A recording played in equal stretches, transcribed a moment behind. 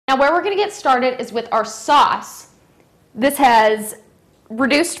Now where we're going to get started is with our sauce. This has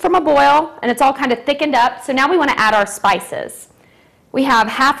reduced from a boil and it's all kind of thickened up, so now we want to add our spices. We have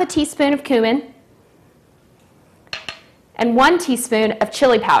half a teaspoon of cumin and 1 teaspoon of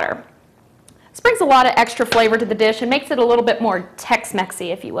chili powder. This brings a lot of extra flavor to the dish and makes it a little bit more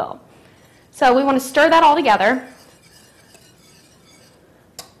Tex-Mexy, if you will. So we want to stir that all together.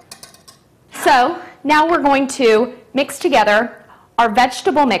 So now we're going to mix together our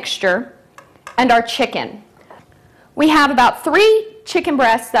vegetable mixture and our chicken. We have about 3 chicken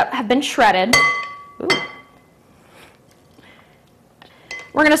breasts that have been shredded. Ooh.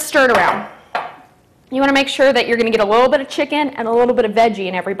 We're going to stir it around. You want to make sure that you're going to get a little bit of chicken and a little bit of veggie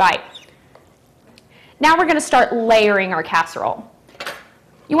in every bite. Now we're going to start layering our casserole.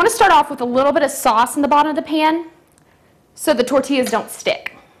 You want to start off with a little bit of sauce in the bottom of the pan so the tortillas don't stick.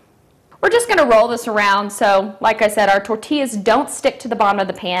 We're just going to roll this around so, like I said, our tortillas don't stick to the bottom of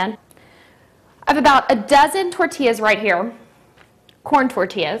the pan. I have about a dozen tortillas right here, corn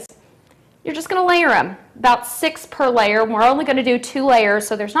tortillas. You're just going to layer them, about 6 per layer. We're only going to do 2 layers,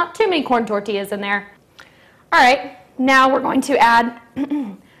 so there's not too many corn tortillas in there. All right, now we're going to add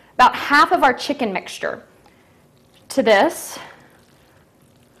about half of our chicken mixture to this.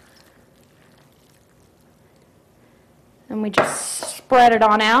 And we just spread it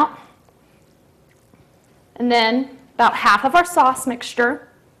on out. And then about half of our sauce mixture.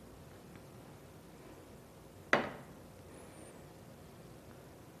 That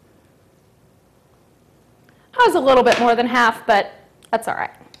was a little bit more than half, but that's all right.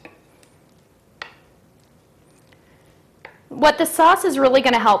 What the sauce is really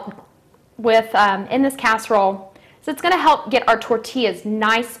going to help with in this casserole is it's going to help get our tortillas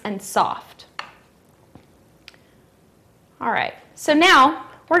nice and soft. All right, so now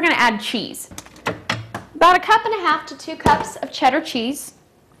we're going to add cheese. About 1.5 cups to 2 cups of cheddar cheese.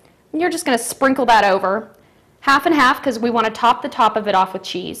 And you're just going to sprinkle that over. Half and half because we want to top the top of it off with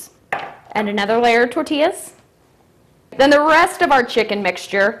cheese. And another layer of tortillas. Then the rest of our chicken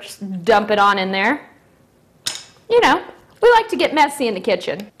mixture, just dump it on in there. You know, we like to get messy in the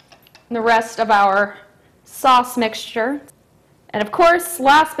kitchen. And the rest of our sauce mixture. And of course,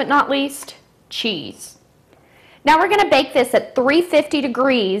 last but not least, cheese. Now we're going to bake this at 350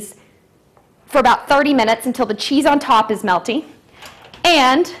 degrees for about 30 minutes until the cheese on top is melty.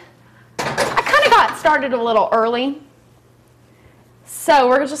 And I kind of got started a little early. So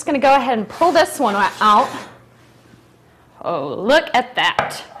we're just going to go ahead and pull this one out. Oh, look at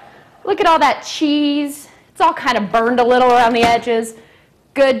that. Look at all that cheese. It's all kind of burned a little around the edges.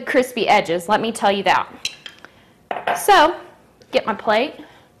 Good crispy edges, let me tell you that. So, get my plate.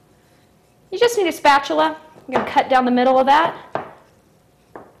 You just need a spatula. I'm going to cut down the middle of that.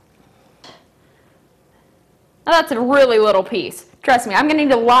 Now that's a really little piece. Trust me, I'm going to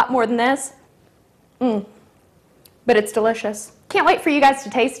need a lot more than this. But it's delicious. Can't wait for you guys to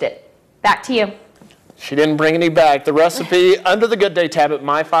taste it. Back to you. She didn't bring any back. The recipe under the Good Day tab at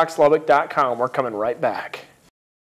myfoxlubbock.com. We're coming right back.